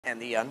And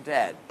the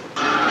undead.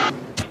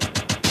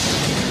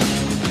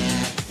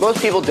 Most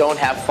people don't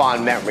have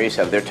fond memories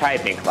of their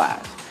typing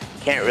class.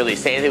 Can't really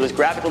say that it was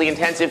graphically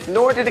intensive,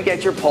 nor did it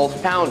get your pulse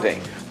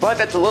pounding. But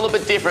that's a little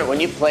bit different when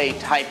you play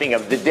Typing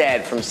of the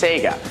Dead from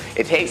Sega.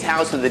 It takes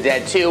House of the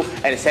Dead 2,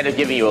 and instead of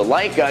giving you a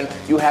light gun,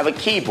 you have a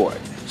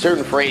keyboard.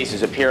 Certain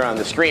phrases appear on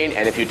the screen,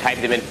 and if you type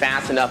them in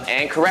fast enough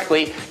and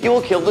correctly, you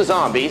will kill the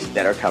zombies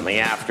that are coming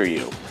after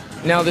you.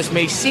 Now, this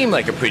may seem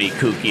like a pretty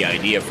kooky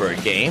idea for a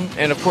game,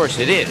 and of course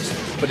it is,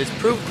 but it's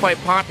proved quite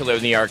popular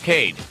in the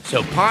arcade.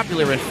 So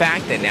popular, in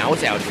fact, that now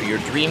it's out for your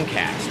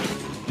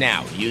Dreamcast.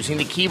 Now, using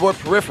the keyboard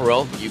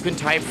peripheral, you can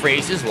type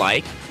phrases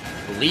like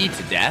bleed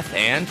to death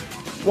and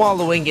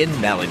wallowing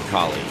in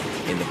melancholy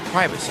in the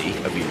privacy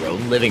of your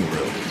own living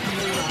room.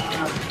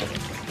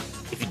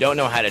 If you don't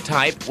know how to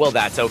type, well,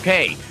 that's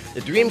okay.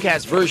 The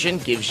Dreamcast version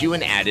gives you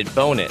an added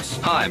bonus.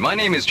 Hi, my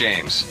name is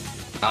James.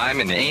 I'm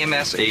an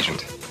AMS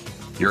agent.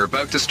 You're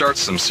about to start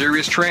some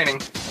serious training.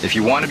 If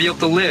you want to be able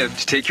to live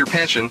to take your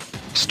pension,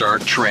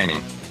 start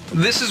training.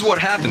 This is what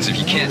happens if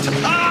you can't...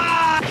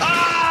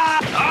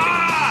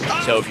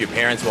 So if your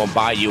parents won't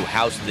buy you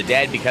House of the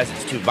Dead because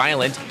it's too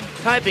violent,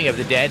 Typing of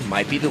the Dead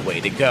might be the way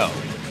to go.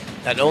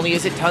 Not only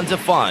is it tons of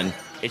fun,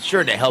 it's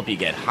sure to help you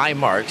get high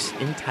marks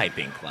in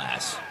typing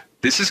class.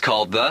 This is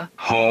called the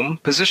home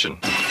position.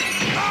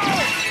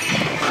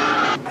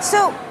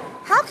 So,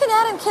 how can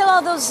Adam kill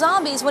all those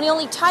zombies when he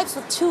only types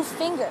with 2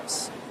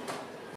 fingers?